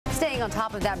Staying on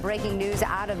top of that breaking news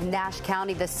out of Nash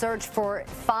County, the search for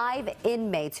 5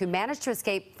 inmates who managed to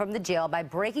escape from the jail by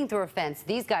breaking through a fence.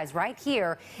 These guys right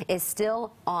here is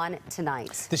still on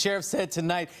tonight. The sheriff said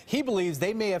tonight he believes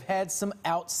they may have had some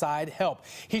outside help.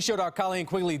 He showed our Colleen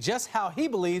Quigley just how he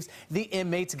believes the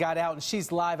inmates got out, and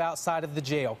she's live outside of the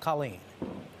jail. Colleen.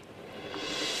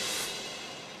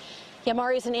 Yeah,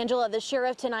 Marius and Angela, the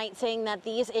sheriff tonight saying that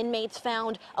these inmates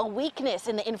found a weakness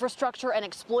in the infrastructure and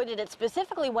exploited it.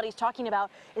 Specifically, what he's talking about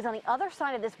is on the other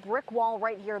side of this brick wall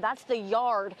right here. That's the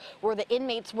yard where the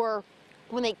inmates were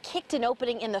when they kicked an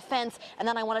opening in the fence. And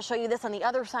then I want to show you this on the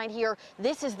other side here.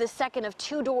 This is the second of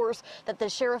 2 doors that the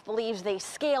sheriff believes they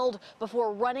scaled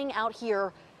before running out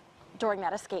here during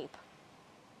that escape.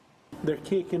 They're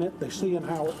kicking it. They're seeing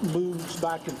how it moves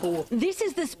back and forth. This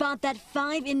is the spot that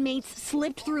 5 inmates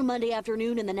slipped through Monday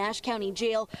afternoon in the Nash County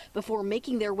jail before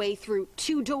making their way through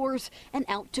 2 doors and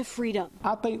out to freedom.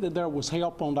 I think that there was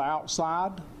help on the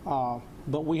outside,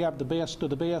 but we have the best of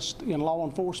the best in law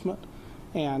enforcement,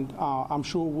 and I'm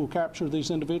sure we'll capture these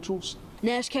individuals.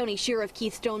 Nash County Sheriff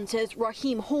Keith Stone says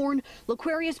Raheem Horn,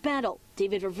 Laquarius Battle,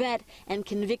 David Vervette, and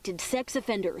convicted sex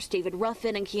offenders David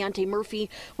Ruffin and Keontae Murphy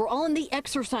were all in the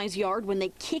exercise yard when they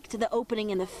kicked the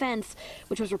opening in the fence,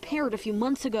 which was repaired a few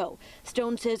months ago.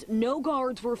 Stone says no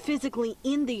guards were physically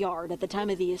in the yard at the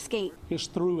time of the escape. It's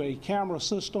through a camera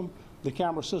system. The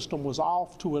camera system was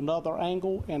off to another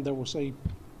angle, and there was a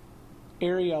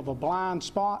area of a blind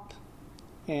spot,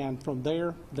 and from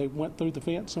there they went through the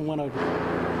fence and went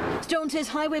over. Stone says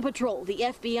Highway Patrol, the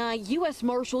FBI, U.S.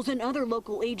 Marshals, and other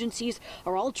local agencies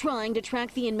are all trying to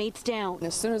track the inmates down.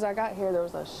 As soon as I got here, there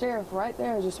was a sheriff right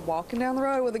there just walking down the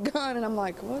road with a gun, and I'm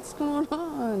like, what's going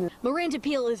on? Miranda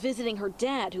Peel is visiting her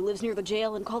dad, who lives near the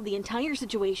jail, and called the entire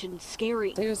situation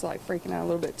scary. He was like freaking out a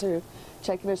little bit too,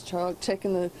 checking his truck,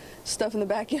 checking the stuff in the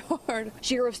backyard.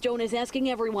 Sheriff Stone is asking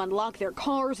everyone lock their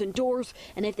cars and doors,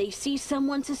 and if they see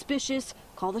someone suspicious,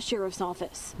 call the sheriff's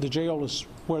office. The jail is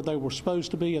where they were supposed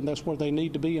to be, and that's where they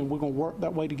need to be, and we're going to work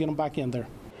that way to get them back in there.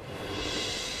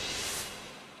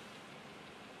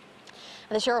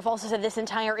 The sheriff also said this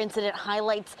entire incident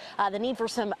highlights the need for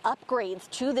some upgrades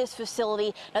to this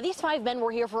facility. Now, these 5 men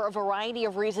were here for a variety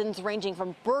of reasons, ranging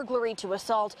from burglary to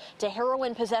assault to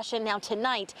heroin possession. Now,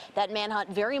 tonight, that manhunt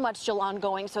very much still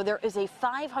ongoing, so there is a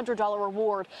 $500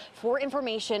 reward for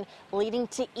information leading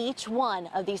to each one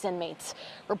of these inmates.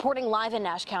 Reporting live in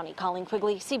Nash County, Colleen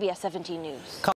Quigley, CBS 17 News.